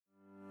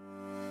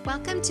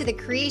Welcome to the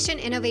Creation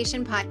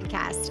Innovation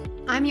Podcast.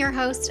 I'm your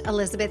host,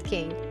 Elizabeth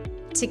King.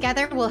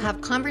 Together, we'll have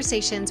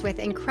conversations with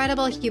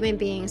incredible human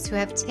beings who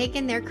have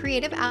taken their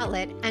creative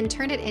outlet and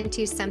turned it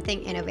into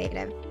something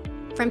innovative.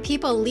 From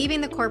people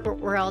leaving the corporate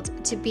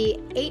world to be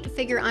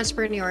 8-figure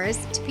entrepreneurs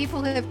to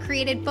people who have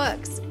created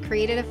books,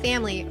 created a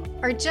family,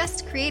 or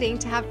just creating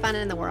to have fun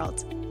in the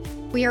world.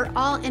 We are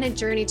all in a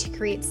journey to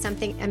create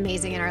something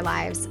amazing in our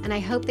lives, and I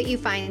hope that you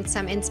find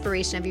some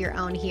inspiration of your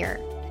own here.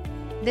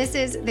 This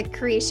is the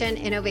Creation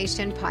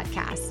Innovation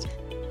Podcast.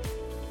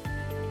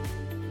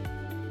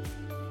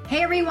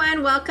 Hey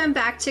everyone, welcome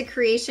back to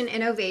Creation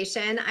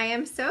Innovation. I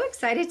am so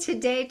excited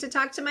today to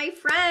talk to my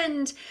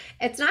friend.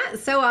 It's not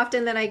so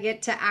often that I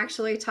get to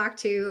actually talk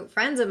to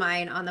friends of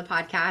mine on the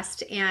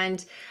podcast,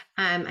 and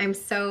I'm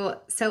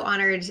so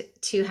honored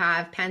to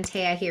have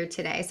Patea here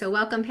today. So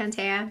welcome,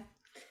 Patea.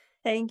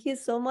 Thank you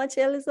so much,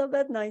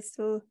 Elizabeth. Nice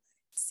to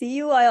see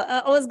you.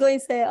 I was going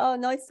to say, oh,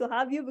 nice to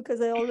have you,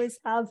 because I always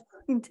have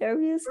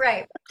interviews.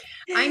 Right.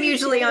 I'm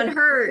usually on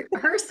her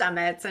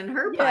summits and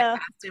her podcast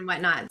and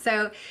whatnot.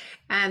 So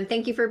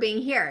thank you for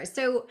being here.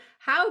 So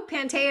how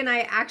Patea and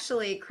I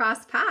actually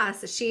crossed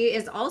paths, she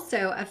is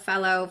also a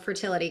fellow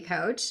fertility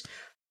coach,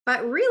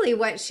 but really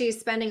what she's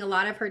spending a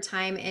lot of her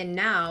time in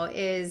now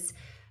is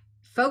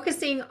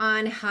focusing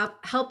on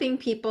helping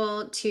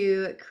people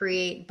to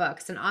create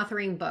books and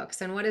authoring books.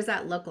 And what does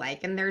that look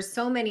like? And there's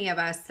so many of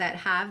us that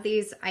have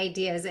these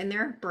ideas in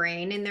their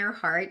brain, in their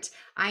heart.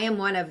 I am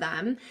one of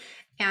them.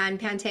 And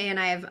Patea and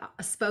I have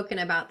spoken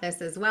about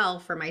this as well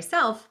for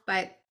myself,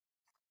 but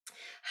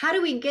how do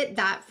we get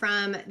that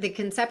from the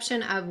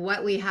conception of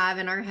what we have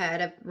in our head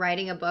of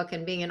writing a book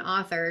and being an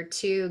author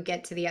to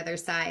get to the other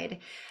side?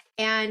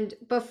 And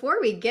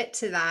before we get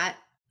to that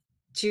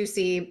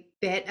juicy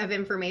bit of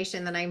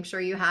information that I'm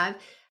sure you have,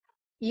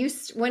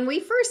 when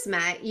we first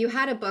met, you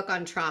had a book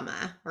on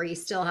trauma, or you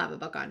still have a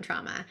book on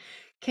trauma.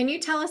 Can you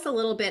tell us a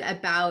little bit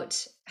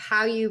about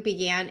how you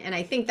began, and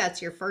I think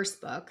that's your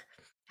first book,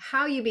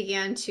 how you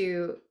began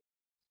to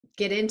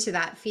get into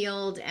that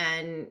field,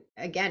 and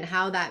again,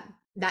 how that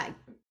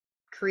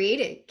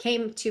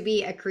came to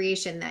be a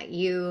creation that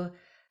you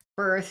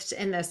birthed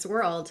in this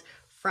world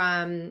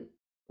from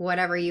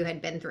whatever you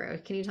had been through?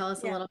 Can you tell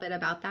us a little bit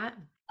about that?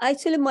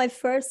 Actually, my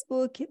first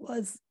book, it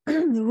was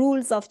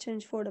Rules of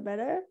Change for the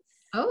Better.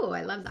 Oh,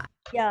 I love that.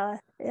 Yeah,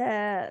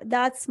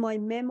 that's my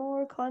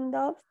memoir kind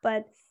of,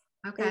 but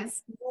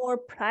it's more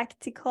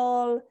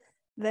practical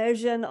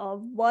version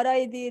of what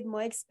I did,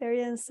 my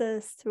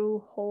experiences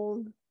through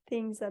whole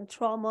things and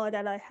trauma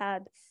that I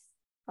had.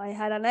 I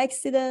had an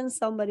accident.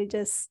 Somebody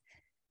just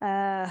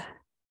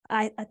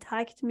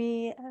attacked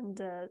me and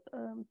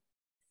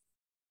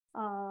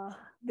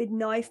with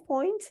knife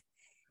point.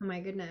 Oh my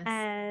goodness.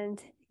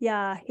 And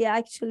yeah, he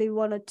actually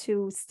wanted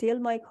to steal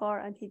my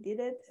car, and he did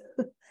it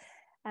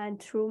and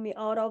threw me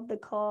out of the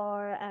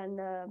car,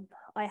 and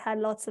I had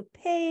lots of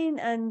pain.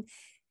 And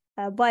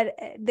but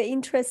the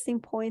interesting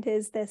point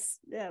is this,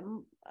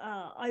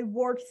 I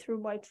worked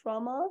through my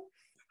trauma,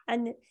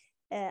 and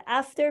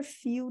after a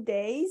few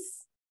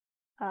days,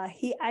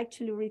 he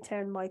actually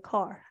returned my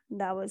car.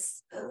 That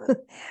was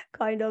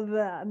kind of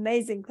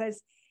amazing,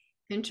 because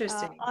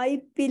interesting.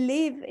 I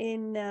believe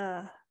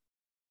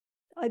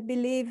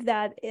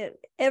that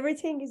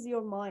everything is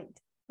your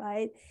mind,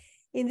 right?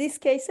 In these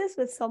cases,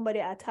 when somebody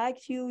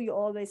attacks you, you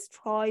always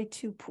try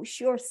to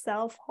push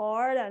yourself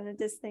hard and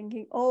just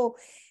thinking, oh,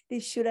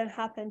 this shouldn't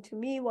happen to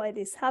me. Why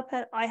this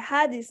happened? I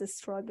had these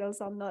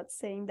struggles. I'm not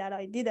saying that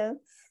I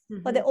didn't,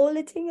 but the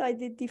only thing I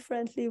did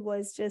differently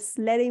was just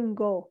let him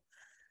go.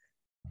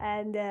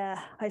 And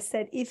I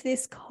said, if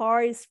this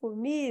car is for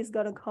me, it's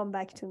going to come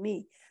back to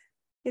me.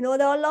 You know,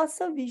 there are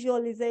lots of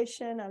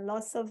visualization and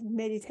lots of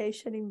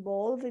meditation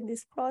involved in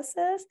this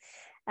process.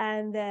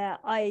 And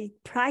I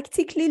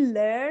practically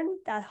learned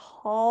that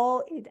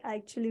how it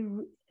actually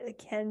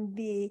can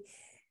be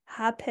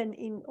happen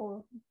in a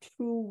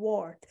true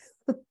world.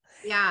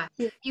 Yeah.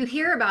 You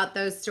hear about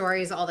those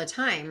stories all the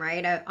time,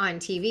 right? On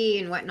TV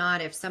and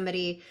whatnot. If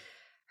somebody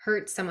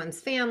hurts someone's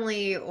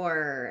family,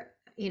 or,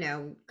 you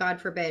know,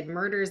 God forbid,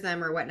 murders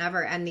them or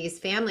whatever, and these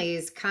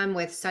families come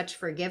with such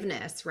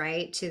forgiveness,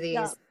 right, to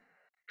these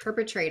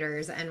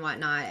perpetrators and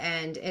whatnot.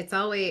 And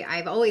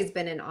I've always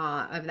been in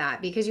awe of that,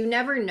 because you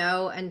never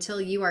know until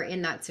you are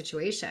in that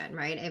situation,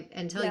 right?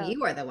 Until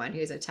you are the one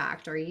who's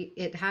attacked, or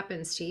it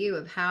happens to you,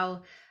 of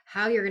how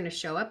you're going to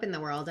show up in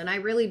the world. And I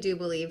really do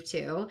believe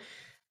too,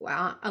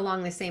 well,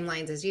 along the same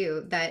lines as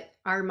you, that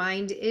our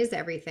mind is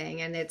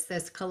everything, and it's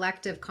this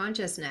collective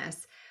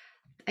consciousness.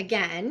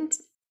 Again,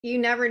 you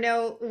never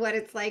know what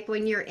it's like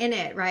when you're in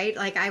it, right?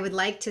 Like, I would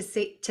like to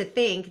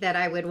think that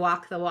I would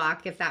walk the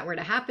walk if that were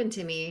to happen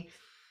to me.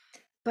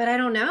 But I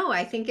don't know.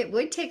 I think it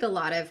would take a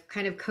lot of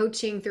kind of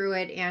coaching through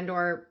it and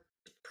or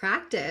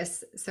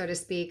practice, so to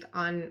speak,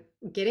 on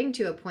getting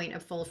to a point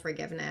of full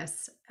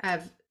forgiveness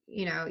of,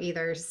 you know,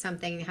 either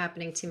something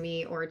happening to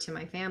me or to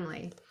my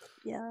family.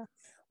 Yeah.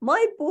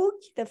 My book,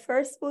 the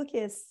first book,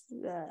 is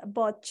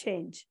about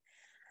change.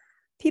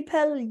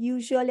 People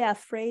usually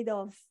afraid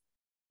of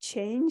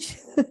change.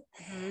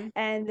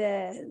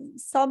 And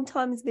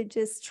sometimes we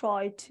just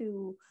try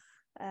to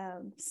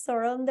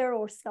surrender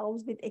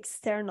ourselves with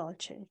external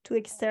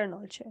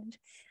change.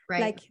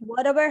 Right. Like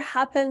whatever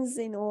happens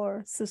in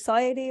our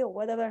society or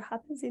whatever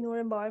happens in our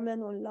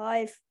environment or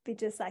life, we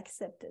just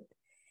accept it.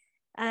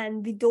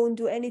 And we don't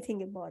do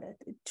anything about it.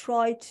 We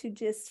try to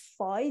just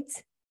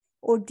fight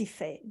or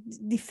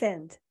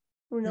defend,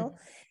 you know.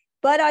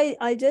 But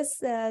I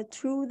just,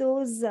 through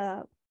those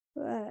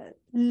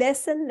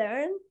lesson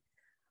learned,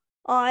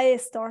 I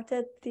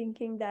started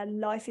thinking that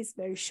life is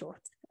very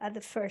short at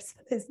the first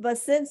place. But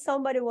since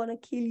somebody want to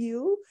kill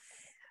you,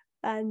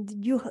 and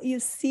you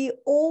see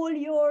all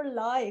your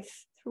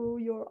life through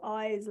your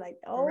eyes, like,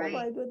 oh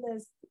my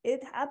goodness,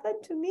 it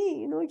happened to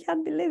me, you know, you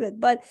can't believe it.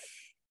 But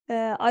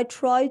I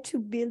try to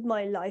build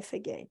my life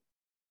again.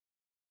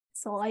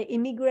 So I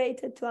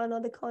immigrated to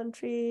another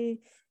country.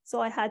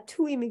 So I had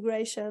 2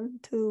 immigration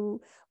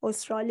to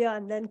Australia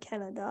and then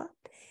Canada,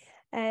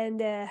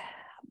 and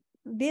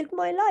built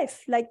my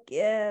life. Like,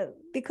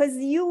 because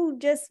you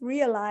just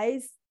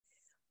realize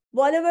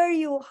whatever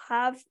you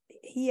have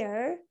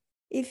here,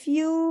 if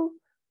you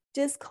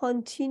just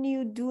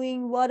continue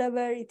doing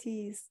whatever it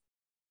is,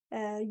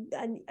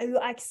 and you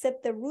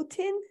accept the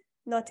routine,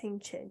 nothing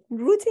change.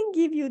 Routine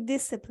give you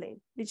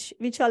discipline,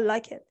 which I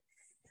like it.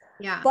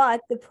 Yeah.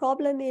 But the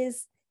problem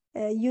is,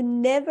 you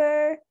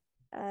never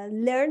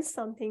learn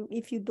something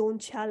if you don't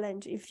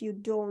challenge, if you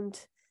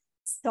don't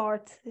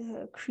start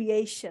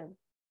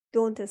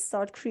don't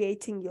start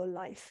creating your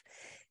life.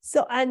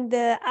 So, and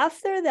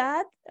after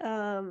that,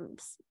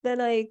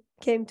 then I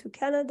came to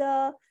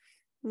Canada.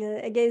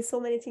 Again, so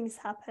many things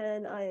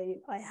happen.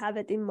 I have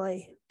it in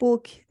my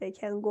book. They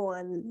can go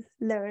and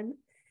learn.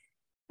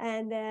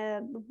 And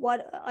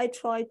what I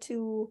try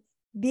to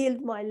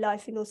build my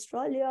life in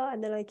Australia,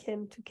 and then I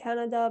came to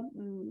Canada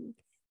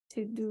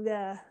to do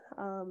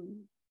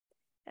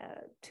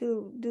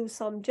to do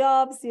some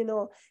jobs, you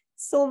know.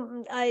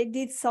 So I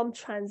did some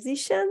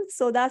transition.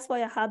 So that's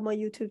why I had my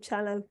YouTube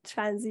channel,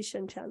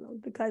 Transition Channel,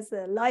 because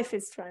life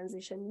is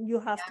transition.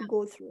 You have to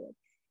go through it.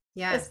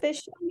 Yes.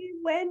 Especially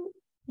when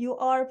you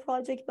are a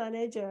project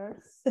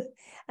manager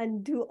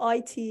and do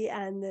IT.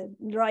 And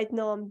right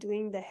now I'm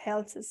doing the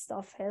health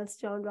stuff, health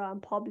genre,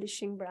 and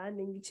publishing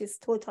branding, which is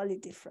totally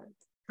different.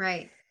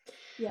 Right.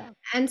 Yeah.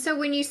 And so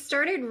when you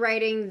started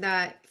writing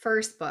that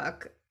first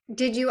book,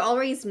 did you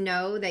always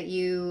know that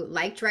you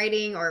liked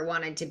writing or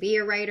wanted to be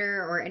a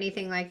writer or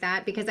anything like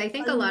that? Because I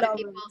think I a lot of love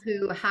people it.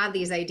 who have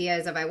these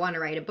ideas of I want to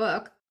write a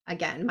book,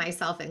 again,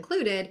 myself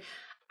included,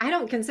 I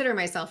don't consider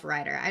myself a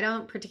writer. I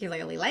don't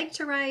particularly like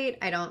to write.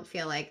 I don't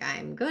feel like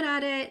I'm good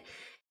at it.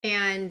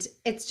 And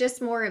it's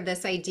just more of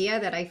this idea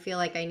that I feel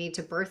like I need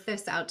to birth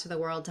this out to the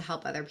world to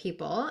help other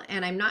people.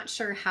 And I'm not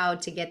sure how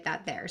to get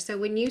that there. So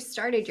when you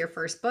started your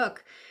first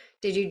book,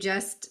 did you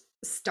just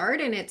start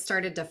and it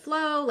started to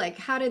flow? Like,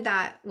 how did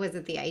that, was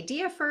it the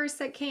idea first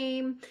that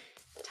came?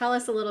 Tell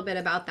us a little bit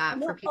about that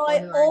for people I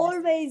who are just.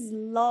 always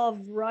love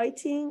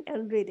writing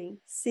and reading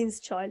since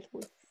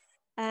childhood.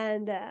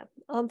 And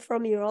I'm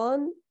from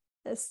Iran.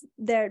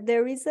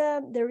 There is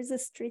a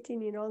street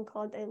in Iran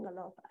called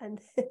Engalab,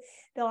 and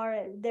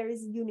there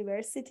is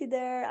university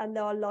there, and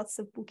there are lots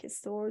of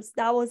bookstores.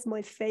 That was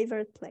my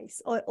favorite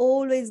place. I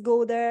always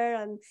go there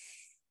and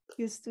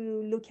used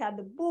to look at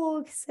the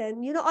books,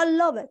 and you know, I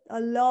love it. I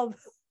love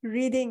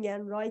reading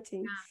and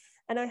writing.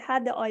 And I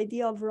had the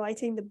idea of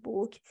writing the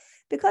book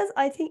because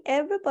I think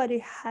everybody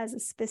has a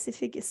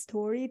specific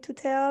story to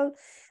tell,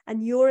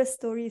 and your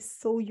story is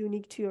so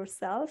unique to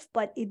yourself,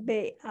 but it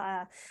may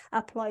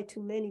apply to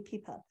many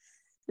people.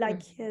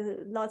 Like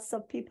lots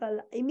of people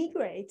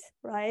immigrate,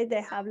 right?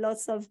 They have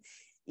lots of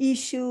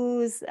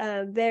issues,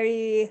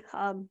 very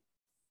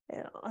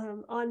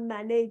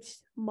unmanaged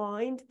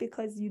mind,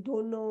 because you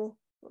don't know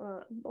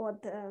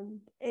what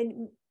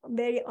and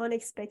very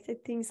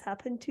unexpected things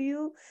happen to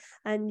you,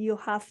 and you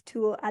have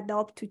to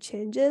adapt to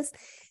changes.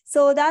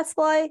 So that's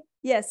why,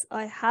 yes,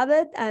 I have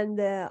it, and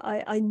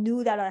I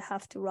knew that I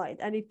have to write,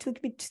 and it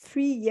took me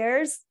 3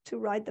 years to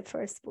write the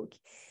first book.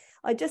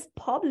 I just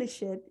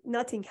published it,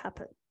 nothing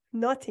happened,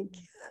 nothing.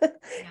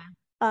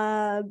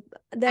 Yeah.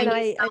 Then And you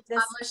I just,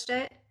 self-published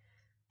it?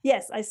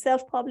 yes, I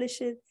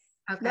self-published it.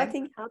 Okay.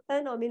 Nothing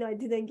happened. I mean, I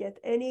didn't get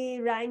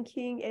any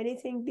ranking,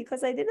 anything,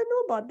 because I didn't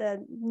know about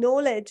the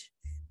knowledge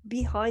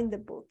behind the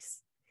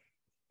books.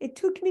 It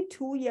took me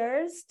 2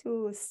 years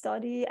to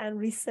study and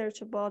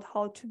research about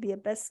how to be a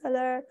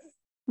bestseller.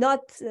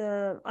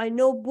 I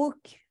know book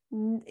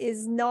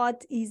is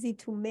not easy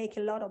to make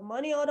a lot of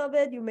money out of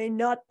it. You may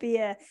not be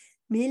a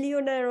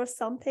millionaire or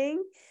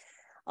something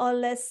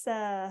unless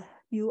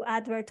you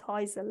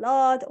advertise a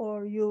lot,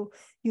 or you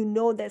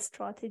know the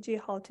strategy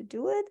how to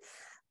do it.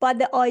 But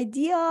the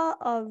idea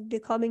of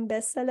becoming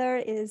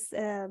bestseller is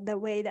the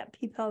way that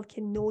people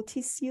can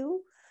notice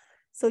you.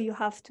 So you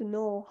have to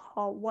know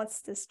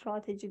what's the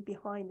strategy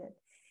behind it.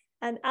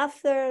 And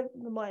after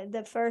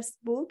the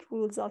first book,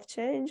 Rules of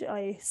Change,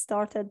 I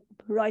started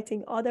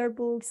writing other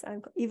books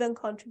and even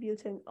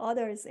contributing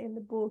others in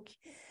the book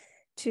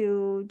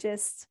to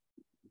just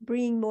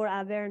bring more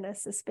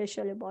awareness,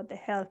 especially about the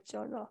health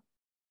genre.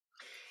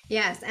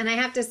 Yes, and I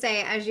have to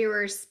say, as you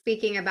were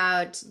speaking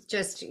about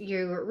just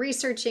you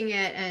researching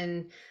it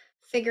and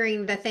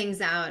figuring the things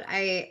out,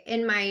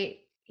 in my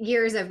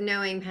years of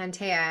knowing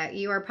Pantea,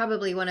 you are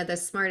probably one of the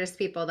smartest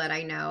people that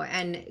I know,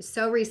 and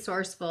so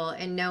resourceful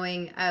in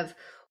knowing of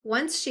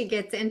once she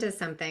gets into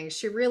something,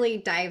 she really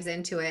dives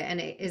into it and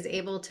is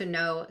able to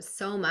know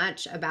so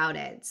much about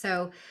it.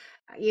 So,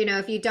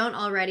 if you don't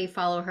already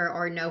follow her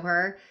or know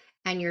her,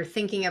 and you're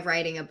thinking of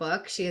writing a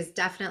book, she is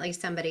definitely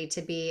somebody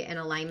to be in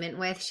alignment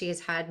with. She has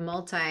had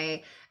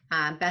multi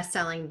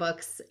best-selling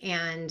books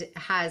and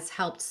has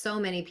helped so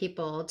many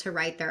people to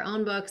write their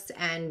own books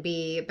and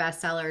be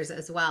bestsellers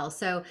as well.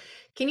 So,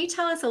 can you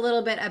tell us a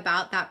little bit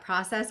about that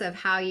process of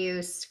how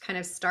you kind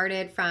of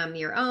started from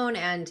your own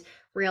and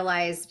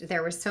realized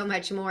there was so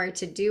much more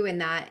to do in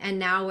that, and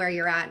now where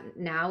you're at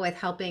now with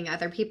helping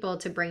other people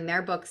to bring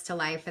their books to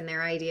life and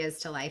their ideas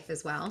to life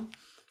as well?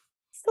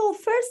 So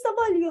first of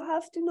all, you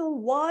have to know,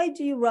 why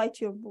do you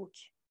write your book,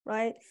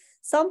 right?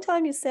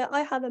 Sometimes you say,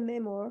 I have a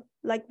memoir,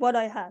 like what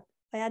I had.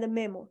 I had a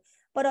memoir,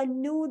 but I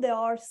knew there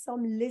are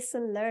some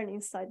lesson learned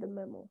inside the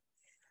memoir,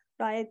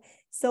 right?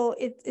 So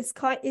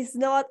it's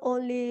not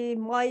only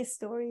my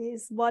story,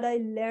 it's what I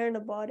learned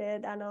about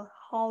it and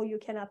how you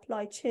can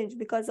apply change,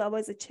 because I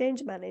was a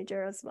change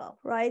manager as well,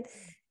 right?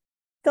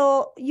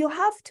 So you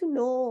have to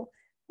know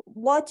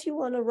what you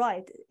want to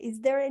write. Is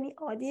there any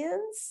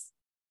audience?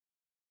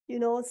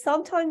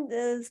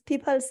 Sometimes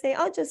people say,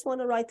 I just want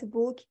to write a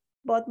book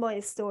about my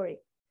story.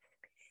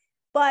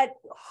 But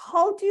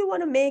how do you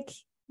want to make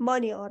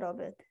money out of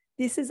it?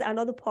 This is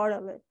another part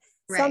of it.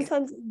 Right.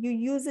 Sometimes you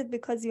use it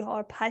because you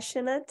are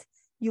passionate.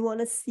 You want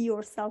to see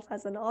yourself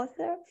as an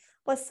author,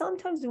 but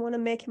sometimes you want to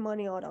make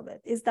money out of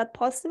it. Is that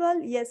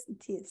possible? Yes,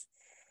 it is.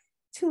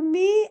 To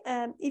me,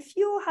 if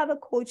you have a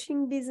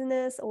coaching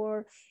business,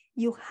 or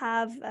you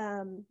have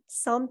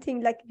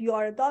something like you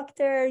are a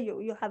doctor,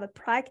 you have a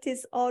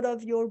practice out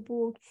of your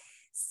book,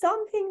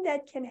 something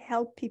that can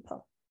help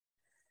people,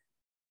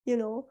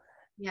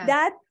 Yes.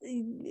 that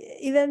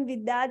even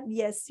with that,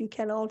 yes, you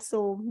can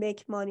also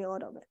make money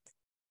out of it.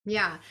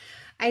 Yeah.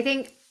 I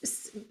think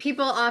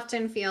people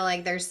often feel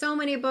like there's so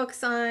many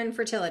books on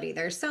fertility,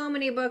 there's so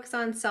many books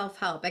on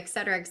self-help, et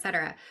cetera, et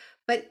cetera.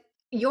 But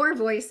your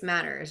voice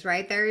matters,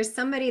 right? There is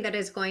somebody that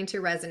is going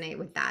to resonate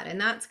with that. And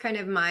that's kind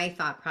of my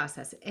thought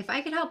process. If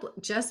I could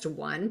help just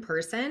one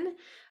person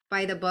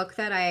by the book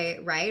that I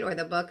write or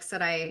the books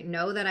that I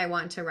know that I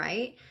want to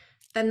write,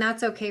 then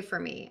that's okay for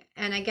me.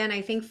 And again,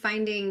 I think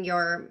finding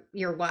your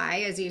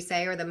why, as you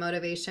say, or the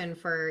motivation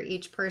for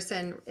each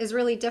person is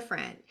really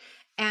different,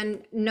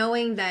 and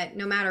knowing that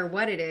no matter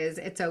what it is,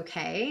 it's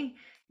okay.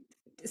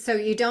 So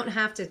you don't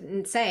have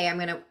to say, I'm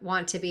going to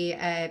want to be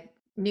a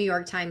New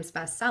York Times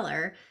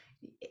bestseller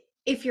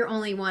if you're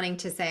only wanting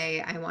to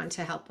say, I want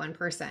to help one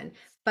person.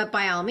 But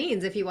by all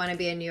means, if you want to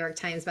be a New York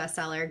Times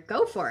bestseller,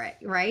 go for it,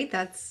 right?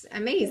 That's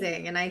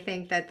amazing. And I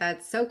think that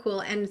that's so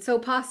cool and so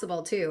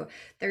possible too.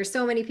 There's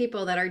so many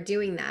people that are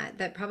doing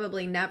that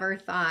probably never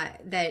thought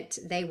that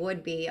they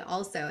would be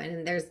also.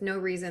 And there's no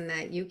reason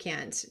that you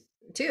can't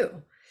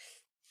too.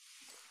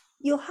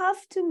 You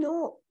have to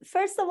know,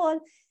 first of all,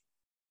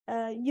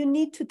 you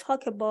need to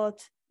talk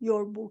about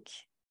your book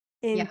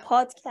in Yeah.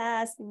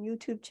 podcasts, in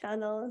YouTube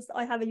channels.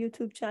 I have a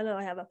YouTube channel,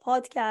 I have a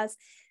podcast.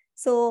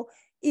 So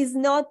it's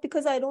not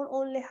because I don't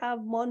only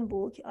have one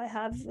book. I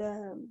have,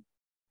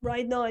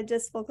 right now, I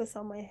just focus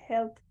on my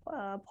health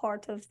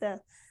part of the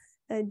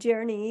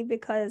journey,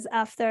 because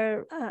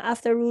after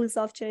Rules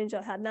of Change,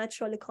 I had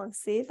naturally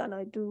conceived, and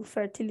I do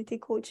fertility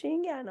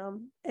coaching, and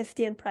I'm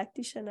FTN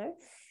practitioner.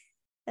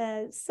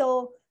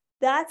 So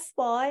that's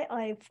why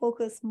I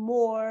focus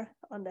more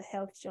on the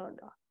health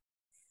genre.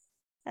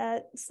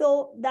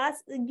 So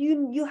that's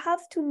you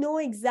have to know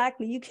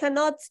exactly. You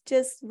cannot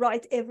just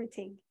write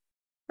everything,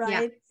 Yeah.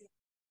 right?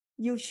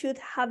 You should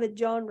have a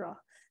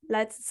genre.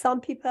 Like some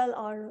people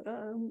are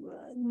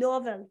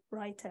novel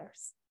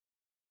writers,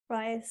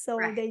 right? So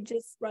Right. they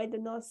just write the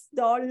novels.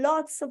 There are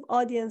lots of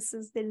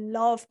audiences, they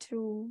love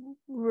to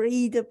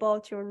read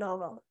about your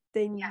novel.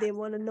 They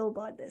want to know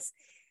about this.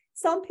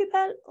 Some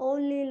people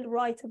only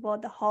write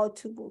about the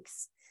how-to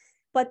books.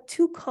 But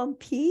to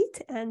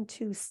compete and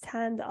to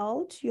stand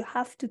out, you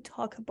have to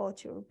talk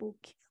about your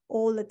book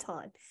all the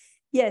time.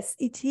 Yes,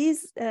 it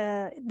is.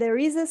 There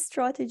is a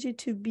strategy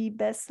to be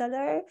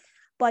bestseller,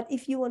 but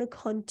if you want to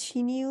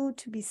continue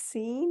to be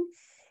seen,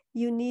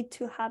 you need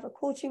to have a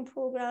coaching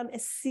program, a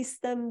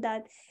system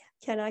that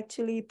can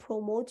actually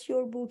promote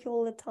your book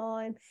all the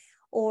time,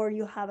 or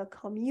you have a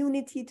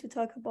community to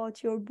talk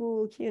about your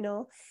book.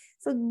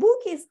 So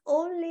book is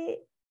only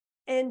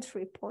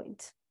entry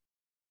point.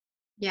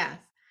 Yeah.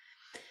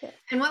 Yeah.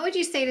 And what would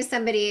you say to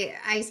somebody?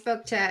 I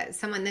spoke to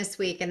someone this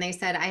week and they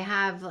said, I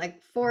have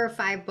like 4 or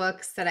 5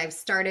 books that I've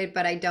started,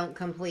 but I don't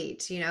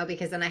complete,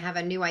 because then I have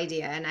a new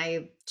idea and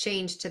I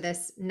change to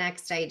this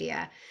next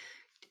idea.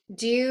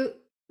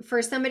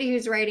 For somebody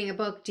who's writing a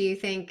book, do you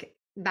think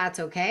that's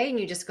okay and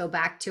you just go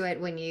back to it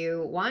when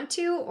you want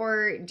to?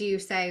 Or do you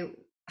say,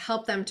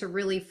 help them to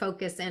really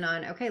focus in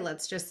on, okay,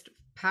 let's just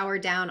power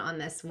down on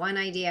this one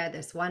idea,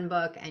 this one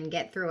book, and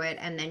get through it,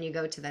 and then you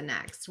go to the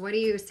next? What do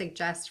you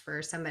suggest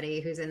for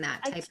somebody who's in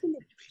that type of Actually,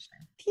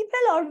 situation? people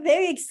are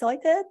very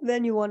excited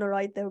when you want to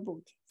write their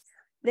book.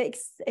 The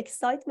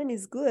excitement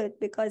is good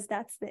because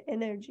that's the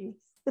energy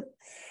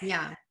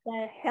Yeah.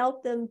 that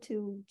help them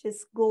to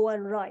just go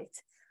and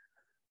write.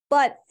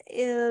 But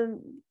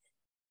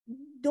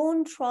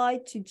don't try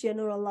to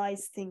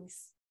generalize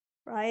things,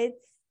 right?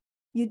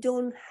 You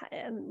don't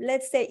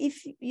let's say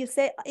if you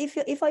say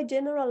if I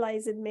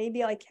generalize it,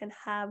 maybe I can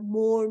have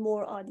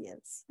more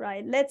audience,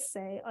 right? Let's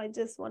say I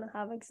just want to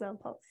have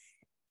example.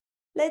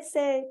 Let's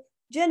say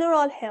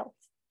general health,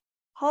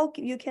 how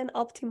you can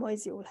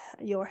optimize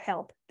your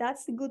health.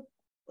 That's a good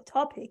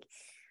topic,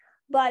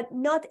 but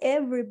not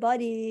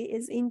everybody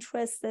is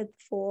interested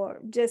for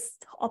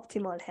just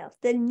optimal health.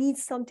 They need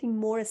something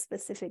more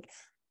specific.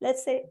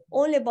 Let's say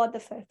only about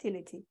the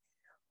fertility,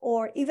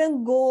 or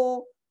even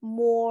go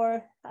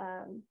more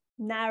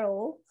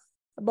narrow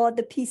about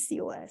the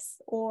PCOS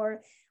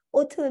or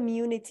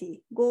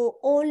autoimmunity. Go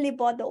only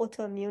about the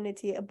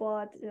autoimmunity,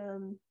 about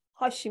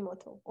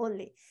Hashimoto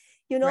only.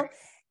 You know, Right.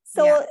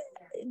 Yeah. so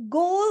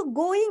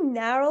going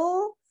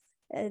narrow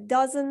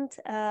doesn't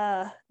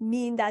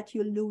mean that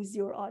you lose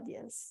your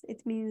audience.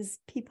 It means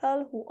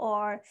people who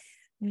are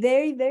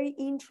very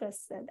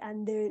interested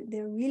and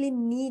they really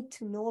need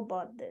to know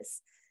about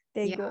this,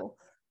 they Yeah. go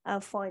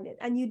and find it.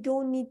 And you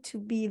don't need to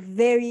be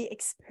very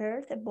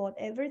expert about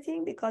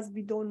everything, because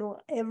we don't know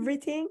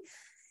everything.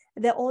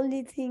 The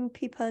only thing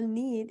people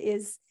need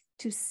is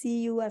to see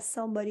you as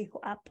somebody who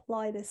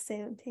apply the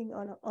same thing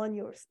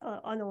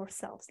on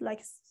ourselves.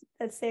 Like,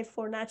 let's say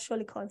for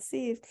naturally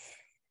conceived,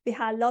 we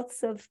had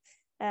lots of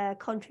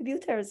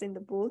contributors in the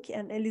book,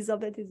 and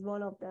Elizabeth is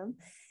one of them.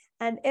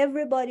 And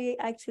everybody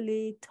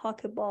actually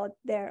talk about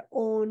their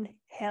own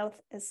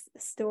health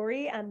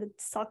story and the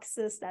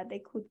success that they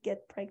could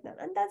get pregnant.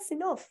 And that's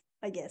enough,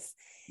 I guess,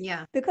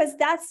 Yeah. because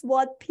that's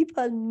what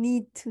people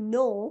need to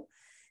know.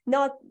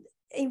 Not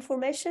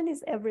information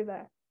is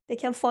everywhere. They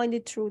can find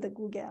it through the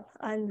Google.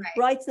 And Right.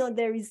 right now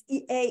there is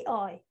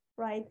AI,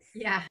 right?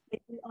 Yeah.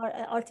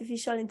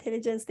 Artificial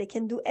intelligence, they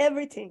can do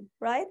everything,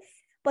 right?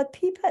 But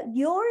people,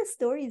 your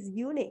story is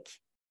unique,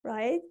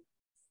 right?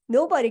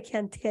 Nobody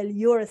can tell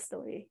your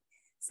story.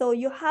 So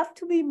you have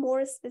to be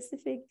more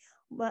specific,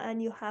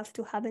 and you have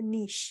to have a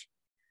niche.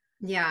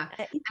 Yeah.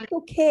 It's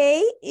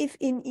okay if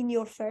in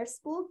your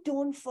first book,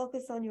 don't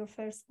focus on your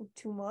first book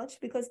too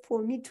much, because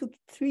for me it took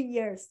 3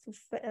 years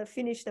to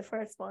finish the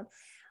first one.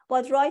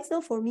 But right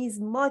now for me is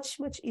much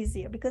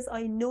easier, because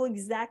I know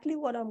exactly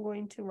what I'm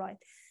going to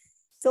write.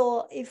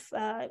 So if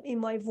in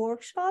my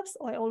workshops,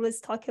 I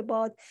always talk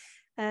about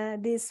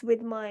this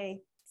with my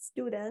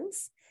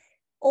students.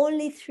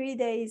 Only 3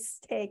 days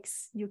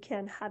takes, you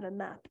can have a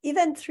map,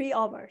 even 3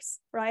 hours,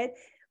 right?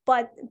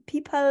 But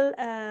people,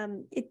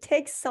 it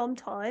takes some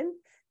time.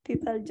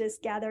 People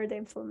just gather the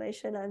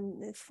information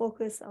and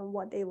focus on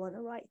what they want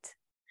to write.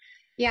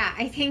 Yeah.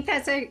 I think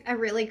that's a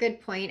really good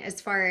point as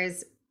far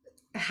as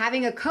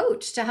having a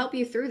coach to help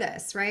you through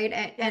this, right?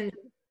 And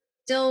Exactly.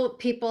 still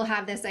people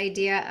have this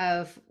idea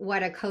of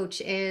what a coach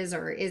is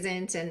or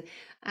isn't. And,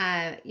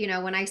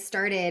 when I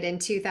started in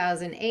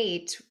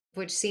 2008,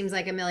 which seems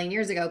like a million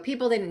years ago,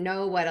 people didn't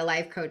know what a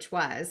life coach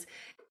was.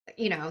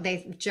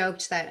 They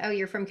joked that, oh,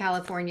 you're from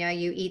California,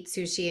 you eat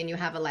sushi and you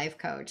have a life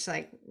coach.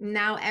 Like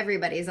now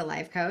everybody's a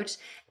life coach.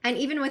 And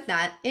even with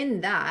that, in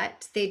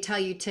that, they tell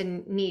you to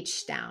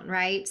niche down,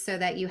 right? So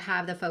that you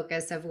have the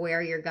focus of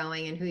where you're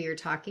going and who you're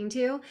talking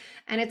to.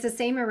 And it's the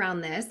same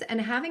around this. And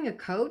having a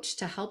coach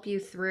to help you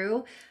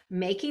through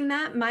making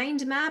that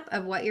mind map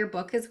of what your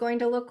book is going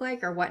to look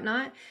like or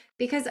whatnot.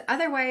 Because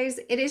otherwise,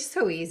 it is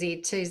so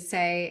easy to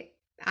say,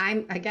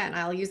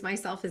 I'll use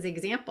myself as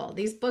example.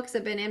 These books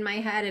have been in my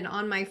head and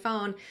on my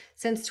phone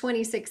since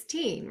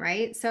 2016,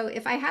 right? So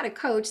if I had a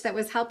coach that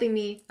was helping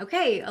me,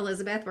 okay,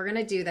 Elizabeth, we're going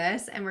to do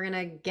this and we're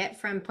going to get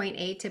from point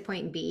A to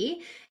point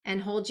B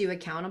and hold you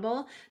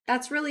accountable,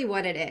 that's really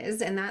what it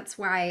is. And that's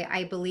why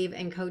I believe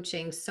in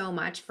coaching so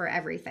much for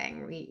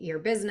everything, your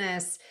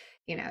business,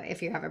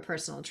 if you have a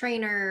personal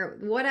trainer,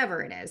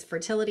 whatever it is,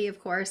 fertility,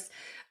 of course.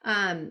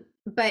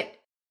 But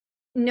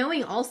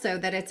knowing also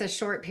that it's a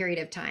short period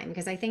of time,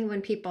 because I think when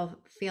people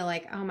feel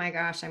like, oh my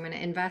gosh, I'm going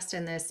to invest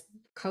in this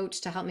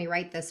coach to help me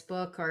write this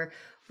book or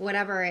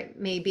whatever it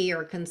may be,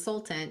 or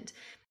consultant,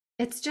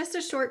 it's just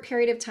a short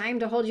period of time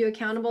to hold you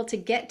accountable to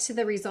get to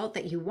the result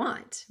that you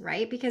want,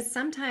 right? Because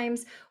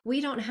sometimes we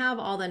don't have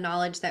all the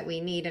knowledge that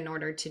we need in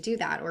order to do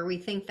that, or we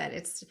think that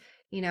it's,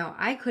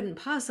 I couldn't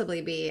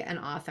possibly be an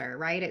author,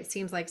 right? It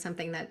seems like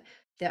something that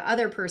the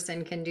other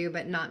person can do,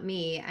 but not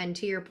me. And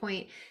to your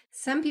point,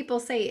 some people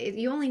say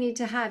you only need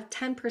to have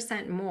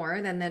 10%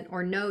 more than that,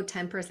 or know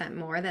 10%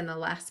 more than the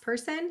last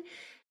person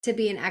to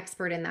be an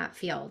expert in that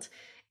field.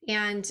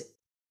 And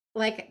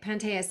like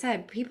Pantea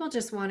said, people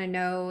just want to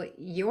know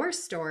your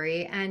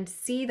story and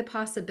see the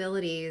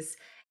possibilities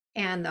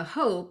and the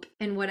hope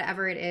in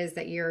whatever it is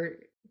that you're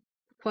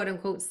quote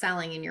unquote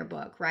selling in your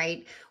book,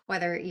 right?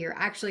 Whether you're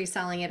actually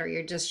selling it or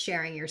you're just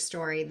sharing your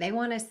story, they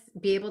want to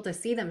be able to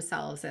see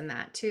themselves in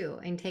that too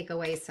and take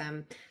away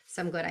some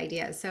good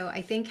ideas. So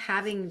I think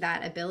having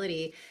that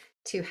ability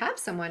to have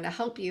someone to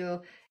help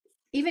you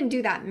even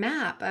do that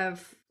map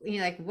of, you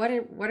know, like what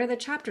are the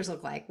chapters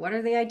look like, what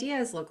are the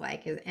ideas look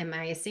like, am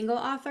I a single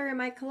author,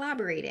 am I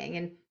collaborating,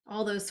 and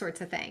all those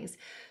sorts of things.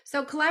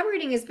 So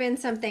collaborating has been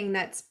something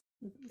that's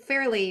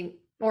fairly,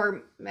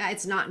 or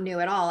it's not new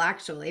at all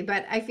actually,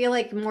 but I feel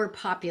like more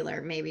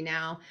popular maybe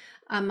now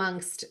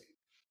amongst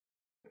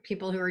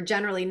people who are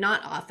generally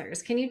not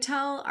authors. Can you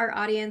tell our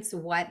audience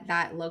what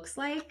that looks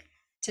like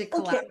to Okay,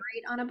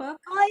 collaborate on a book?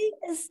 I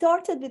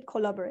started with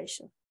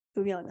collaboration,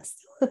 to be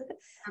honest. I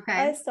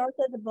Okay.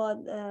 started about,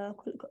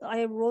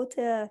 I wrote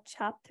a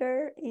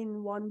chapter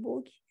in one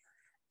book,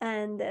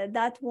 and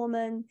that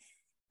woman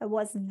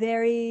was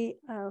very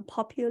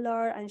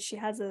popular, and she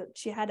had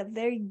a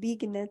very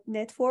big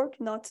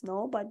network, not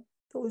now, but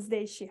those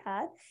days she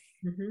had.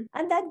 Hmm.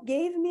 And that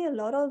gave me a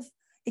lot of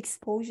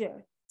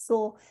exposure.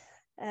 So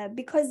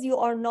because you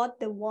are not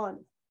the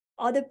one,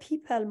 other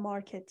people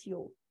market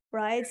you,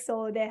 right?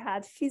 So they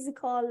had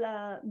physical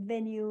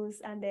venues,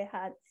 and they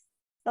had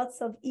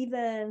lots of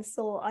events,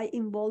 so I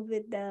involved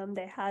with them.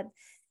 They had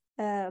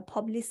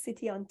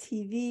publicity on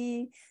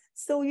TV.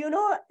 So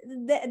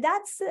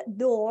that's a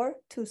door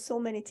to so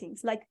many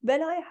things. Like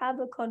when I have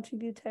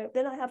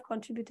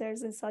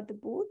contributors inside the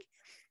book,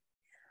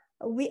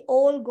 we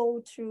all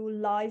go through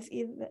live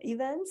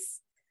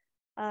events.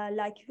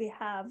 Like we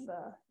have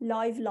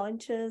live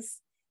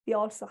lunches. We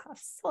also have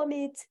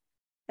summit.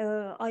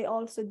 I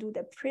also do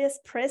the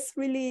press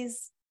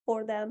release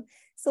for them.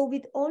 So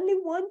with only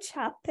one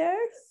chapter,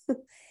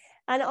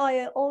 and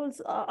I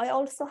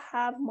also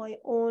have my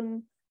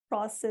own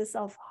process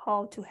of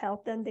how to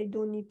help them. They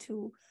don't need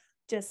to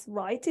just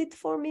write it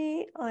for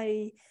me.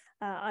 I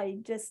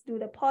just do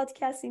the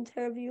podcast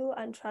interview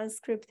and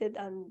transcript it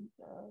and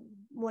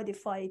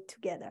modify it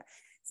together.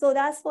 So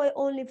that's why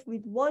only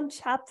with one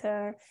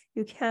chapter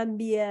you can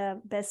be a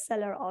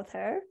bestseller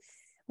author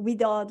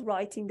without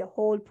writing the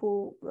whole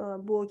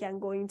book and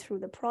going through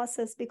the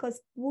process,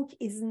 because book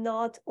is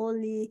not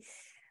only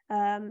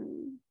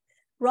um,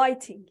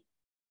 writing.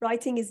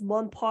 Writing is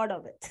one part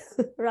of it,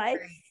 right?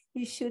 Right.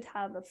 You should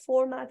have a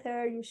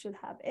formatter, you should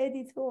have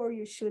editor,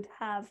 you should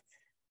have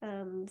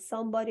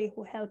somebody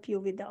who help you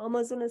with the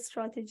Amazon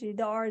strategy.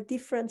 There are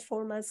different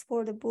formats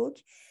for the book.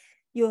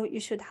 You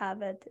should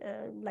have it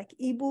like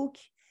ebook.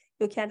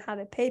 You can have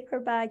a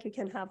paperback, you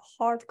can have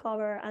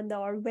hardcover, and there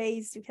are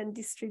ways you can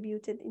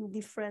distribute it in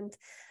different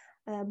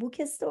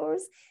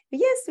bookstores.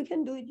 Yes, you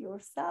can do it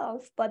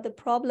yourself, but the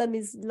problem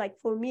is, like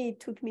for me, it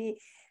took me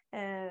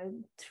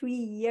 3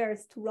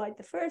 years to write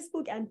the first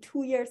book and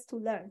 2 years to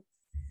learn.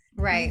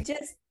 We Right.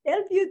 just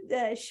help you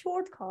the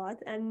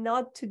shortcut and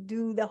not to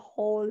do the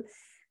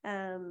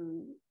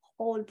um,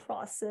 whole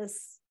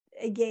process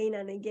again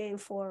and again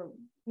for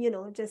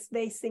just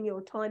wasting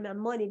your time and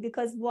money.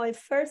 Because my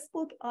first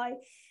book,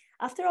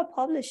 after I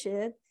published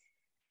it,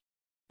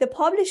 the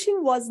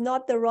publishing was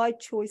not the right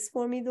choice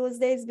for me those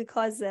days,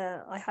 because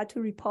I had to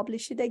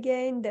republish it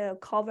again. The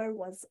cover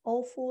was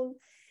awful.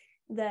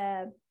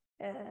 The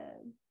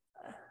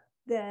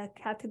the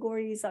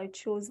categories I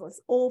chose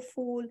was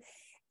awful.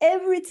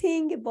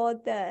 Everything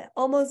about the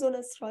Amazon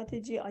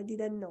strategy I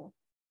didn't know,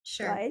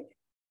 Sure. right?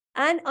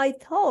 And I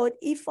thought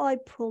if I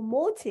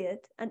promote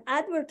it and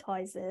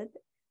advertise it,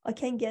 I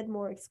can get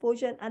more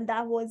exposure. And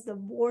that was the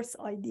worst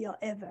idea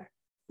ever.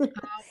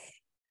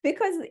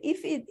 Because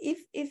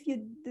if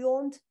you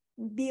don't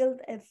build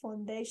a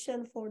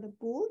foundation for the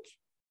book,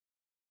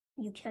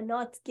 you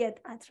cannot get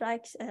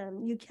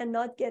attraction, you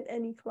cannot get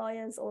any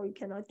clients, or you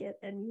cannot get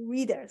any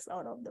readers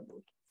out of the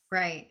book.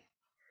 Right.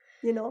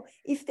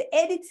 If the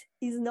edit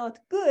is not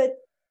good,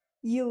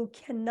 you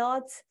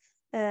cannot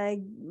uh,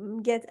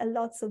 get a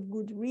lots of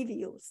good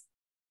reviews,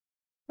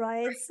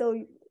 right? So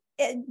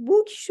a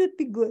book should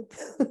be good.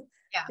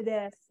 Yeah.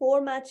 The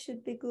format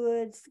should be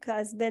good,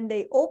 because when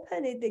they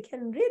open it, they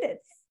can read it.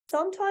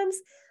 Sometimes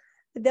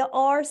there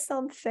are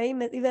some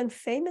famous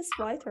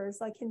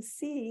writers I can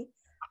see,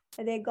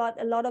 they got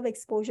a lot of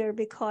exposure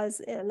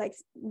because like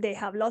they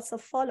have lots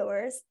of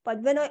followers, but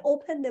when I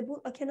open the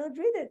book, I cannot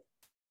read it.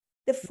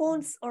 The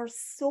fonts are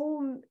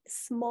so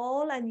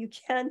small, and you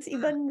can't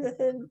even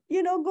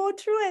go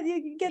through it.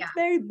 You get Yeah.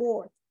 very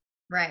bored.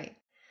 Right.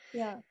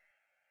 Yeah,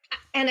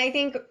 And I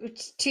think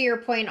to your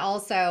point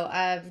also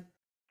of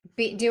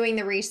doing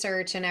the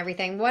research and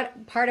everything,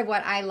 what part of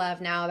what I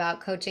love now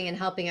about coaching and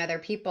helping other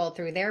people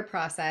through their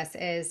process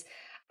is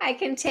I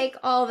can take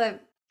all the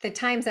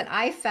times that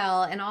I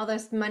fell and all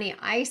this money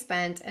I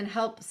spent and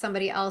help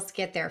somebody else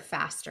get there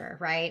faster,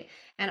 right?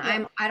 And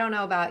yeah, I don't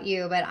know about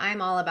you, but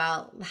I'm all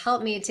about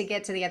help me to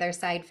get to the other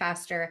side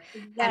faster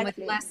and with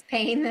exactly. less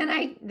pain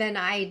than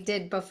I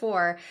did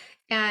before.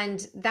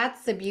 And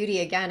that's the beauty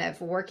again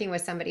of working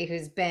with somebody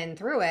who's been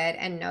through it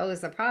and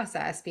knows the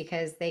process,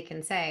 because they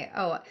can say,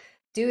 "Oh,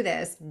 do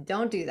this,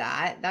 don't do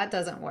that. That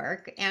doesn't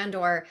work." And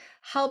or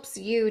helps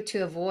you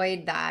to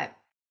avoid that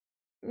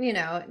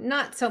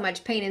not so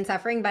much pain and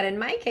suffering, but in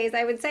my case,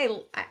 I would say,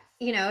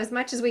 as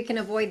much as we can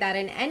avoid that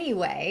in any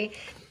way,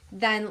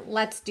 then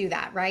let's do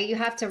that, right? You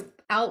have to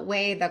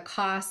outweigh the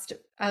cost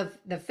of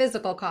the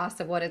physical cost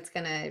of what it's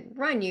going to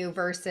run you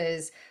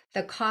versus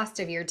the cost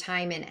of your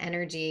time and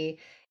energy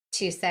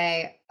to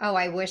say, oh,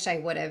 I wish I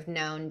would have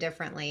known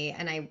differently.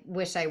 And I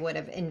wish I would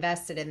have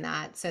invested in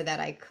that so that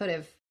I could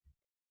have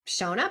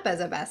shown up as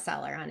a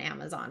bestseller on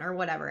Amazon or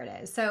whatever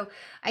it is. So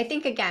I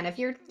think again, if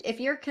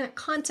you're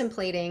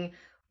contemplating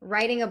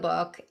writing a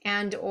book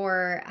and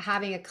or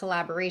having a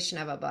collaboration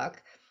of a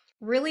book,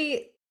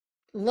 really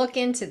look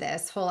into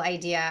this whole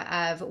idea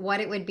of what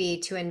it would be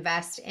to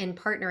invest in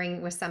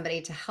partnering with somebody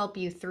to help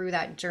you through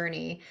that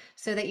journey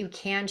so that you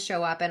can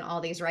show up in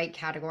all these right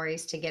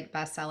categories to get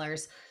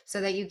bestsellers, so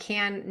that you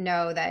can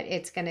know that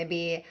it's going to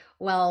be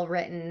well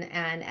written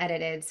and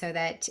edited so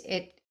that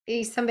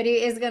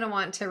somebody is going to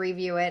want to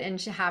review it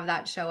and have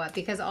that show up,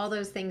 because all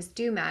those things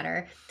do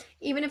matter,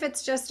 even if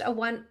it's just a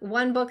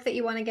one book that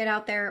you want to get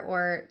out there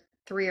or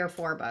three or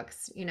four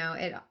books.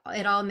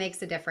 It all makes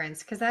a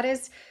difference, because that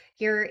is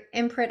your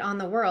imprint on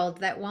the world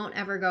that won't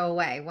ever go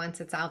away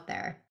once it's out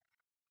there.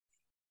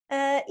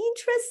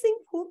 Interesting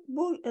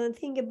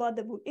thing about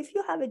the book. If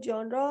you have a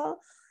genre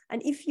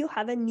and if you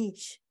have a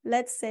niche,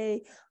 let's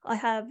say I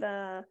have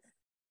a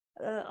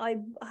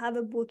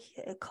book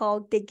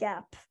called The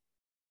Gap,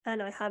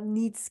 and I have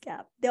Needs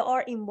Gap. They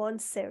are in one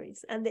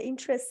series. And the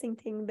interesting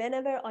thing,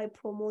 whenever I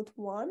promote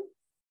one,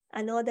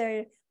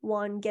 another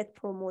one get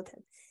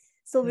promoted.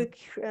 So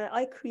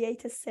I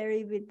create a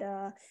series with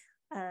the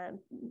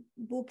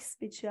books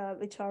which are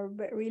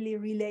really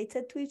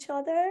related to each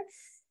other,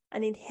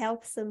 and it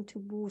helps them to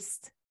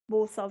boost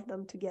both of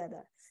them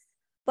together.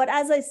 But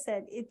as I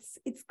said,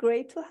 it's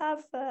great to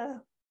have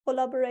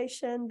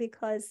collaboration,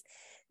 because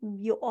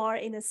you are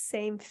in the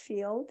same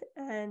field,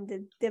 and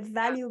the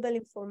valuable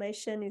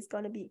information is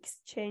going to be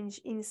exchanged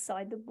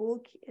inside the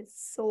book.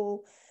 It's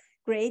so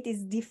great.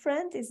 It's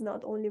different. It's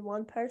not only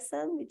one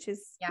person, which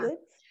is good.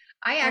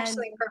 I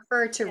actually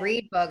prefer to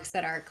read books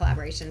that are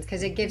collaborations,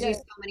 because it gives you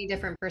so many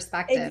different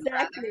perspectives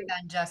rather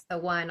than just the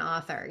one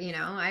author.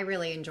 I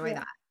really enjoy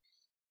that.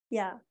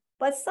 Yeah.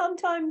 But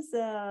sometimes,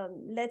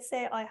 let's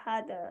say I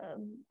have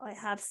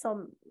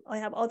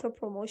author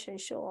promotion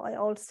show. I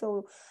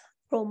also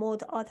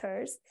promote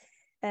authors.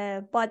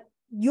 But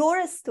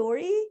your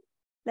story,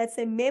 let's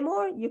say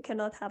memoir, you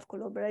cannot have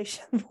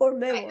collaboration for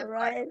memoir,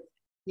 right?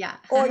 Yeah.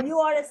 Or you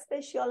are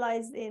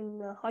specialized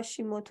in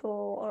Hashimoto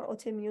or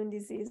autoimmune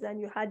disease,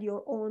 and you had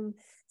your own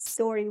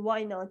story.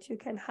 Why not? You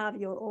can have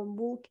your own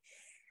book.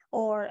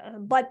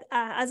 But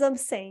as I'm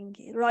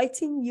saying,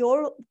 writing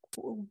your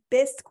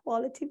best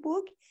quality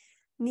book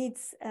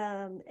needs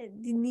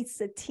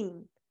a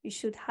team. You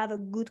should have a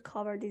good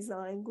cover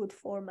design, good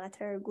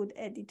formatter, good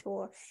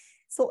editor.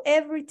 So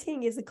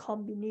everything is a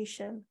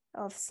combination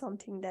of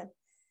something that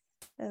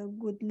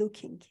good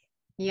looking.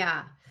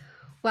 Yeah.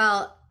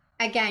 Well,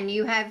 again,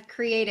 you have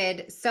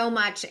created so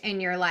much in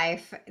your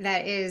life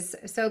that is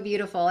so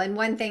beautiful. And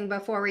one thing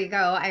before we go,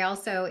 I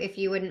also, if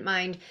you wouldn't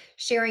mind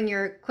sharing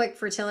your quick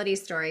fertility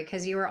story,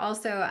 because you were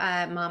also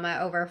a mama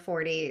over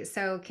 40.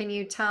 So can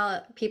you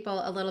tell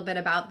people a little bit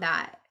about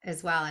that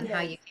as well, and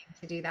how you came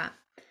to do that?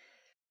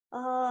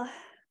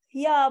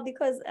 Yeah,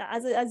 because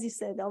as you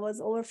said, I was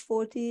over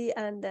 40,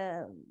 and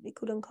we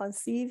couldn't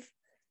conceive.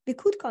 We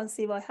could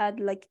conceive. I had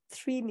like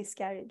 3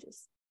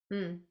 miscarriages.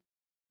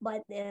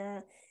 But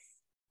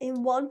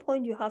in one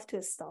point you have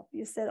to stop.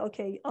 You said,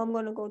 okay, I'm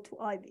going to go to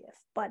IVF.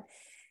 But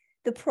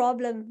the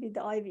problem with the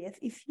IVF,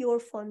 if your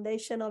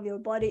foundation of your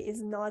body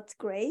is not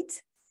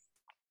great,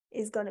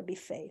 it's going to be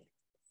fail.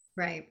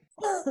 Right.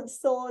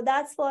 So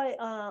that's why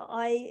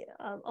I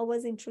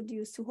was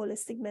introduced to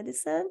holistic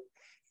medicine.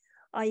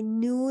 I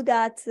knew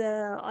that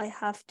I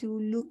have to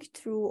look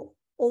through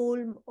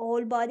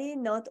all body,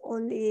 not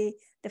only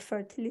the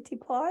fertility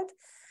part,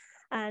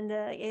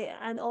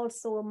 and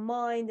also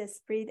mind, the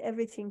spirit,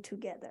 everything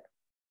together.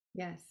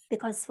 Yes.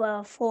 Because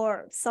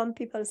for some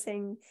people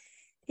think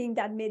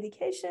that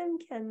medication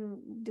can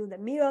do the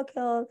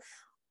miracle,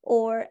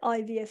 or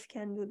IVF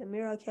can do the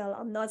miracle.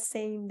 I'm not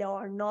saying they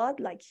are not,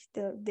 like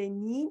they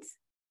need,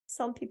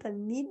 some people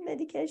need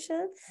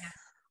medication. Yeah.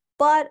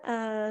 But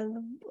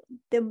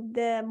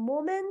the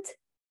moment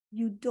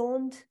you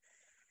don't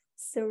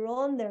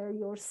surrender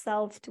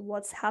yourself to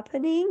what's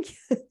happening,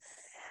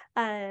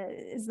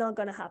 it's not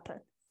going to happen.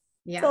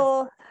 Yeah.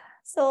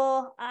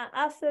 So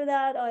after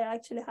that, I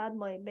actually had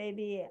my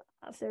baby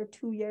after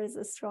 2 years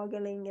of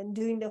struggling and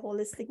doing the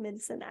holistic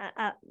medicine.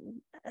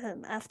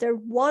 After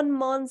 1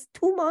 month,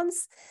 2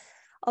 months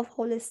of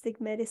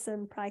holistic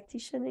medicine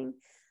practicing,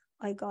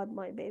 I got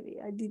my baby.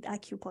 I did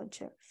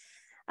acupuncture.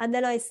 And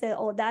then I said,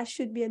 oh, that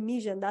should be a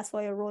mission. That's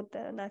why I wrote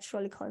the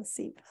Naturally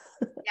Conceived.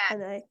 Yeah.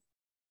 And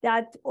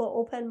that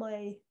opened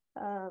my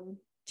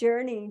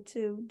journey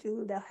to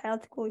do the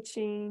health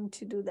coaching,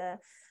 to do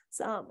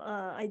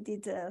I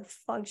did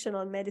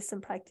functional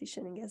medicine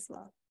practicing as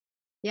well.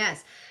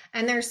 Yes.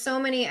 And there's so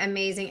many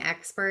amazing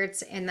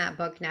experts in that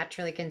book,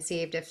 Naturally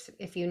Conceived.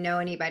 If you know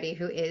anybody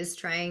who is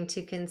trying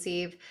to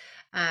conceive,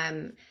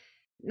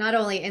 not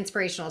only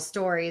inspirational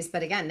stories,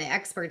 but again, the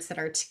experts that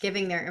are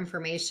giving their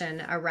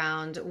information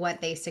around what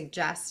they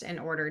suggest in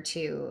order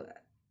to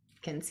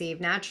conceive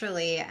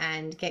naturally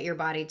and get your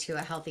body to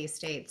a healthy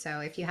state. So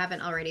if you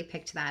haven't already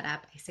picked that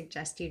up, I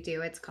suggest you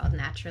do. It's called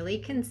Naturally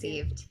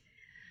Conceived.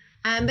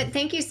 But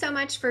thank you so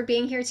much for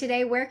being here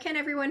today. Where can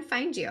everyone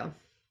find you?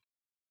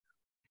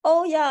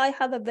 Oh, yeah, I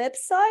have a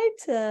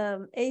website,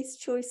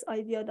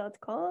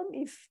 acechoiceidea.com.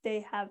 If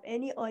they have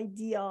any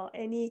idea,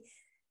 any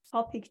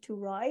topic to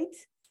write,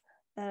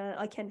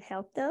 I can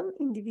help them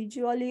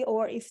individually,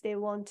 or if they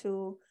want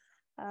to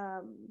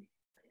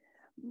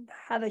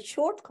have a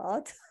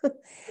shortcut,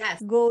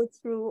 yes, go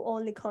through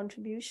only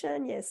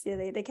contribution. Yes, yeah,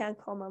 they can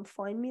come and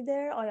find me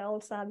there. I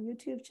also have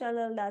YouTube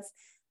channel, that's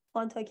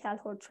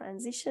Kalhor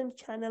Transition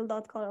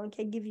Channel.com. I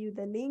can give you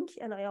the link,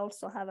 and I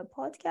also have a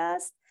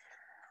podcast.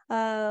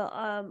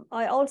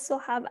 I also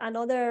have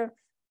another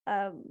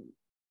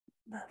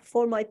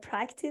for my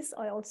practice.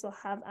 I also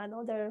have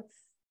another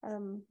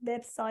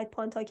website,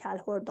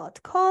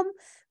 pantakalhor.com,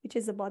 which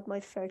is about my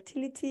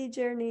fertility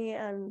journey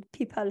and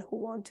people who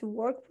want to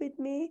work with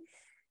me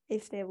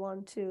if they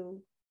want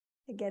to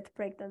get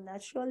pregnant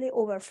naturally,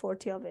 over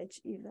 40 of age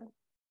even.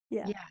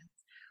 Yeah.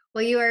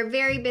 Well, you are a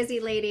very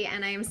busy lady,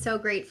 and I am so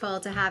grateful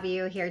to have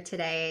you here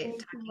today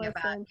talking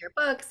about your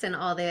books and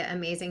all the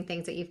amazing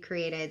things that you've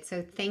created.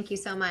 So thank you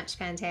so much,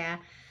 Patea.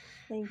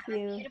 Thank Have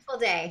you. a beautiful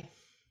day.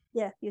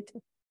 Yeah, you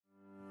too.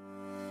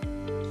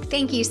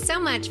 Thank you so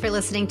much for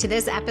listening to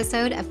this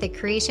episode of the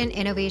Creation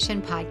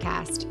Innovation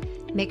Podcast.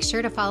 Make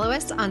sure to follow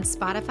us on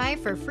Spotify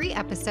for free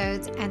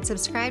episodes and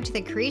subscribe to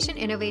the Creation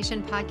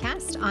Innovation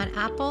Podcast on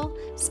Apple,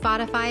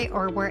 Spotify,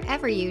 or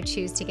wherever you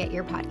choose to get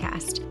your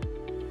podcast.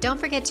 Don't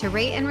forget to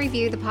rate and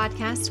review the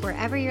podcast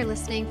wherever you're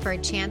listening for a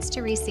chance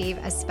to receive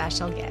a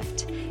special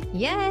gift.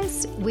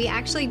 Yes, we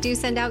actually do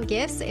send out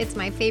gifts. It's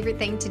my favorite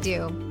thing to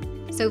do.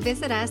 So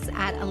visit us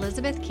at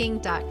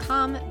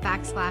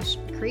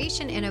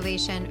elizabethking.com/creation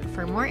innovation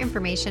for more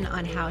information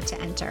on how to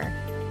enter.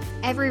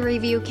 Every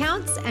review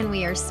counts, and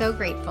we are so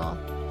grateful.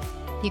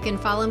 You can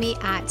follow me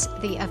at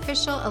the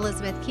official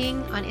Elizabeth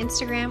King on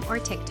Instagram or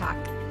TikTok.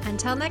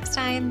 Until next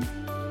time.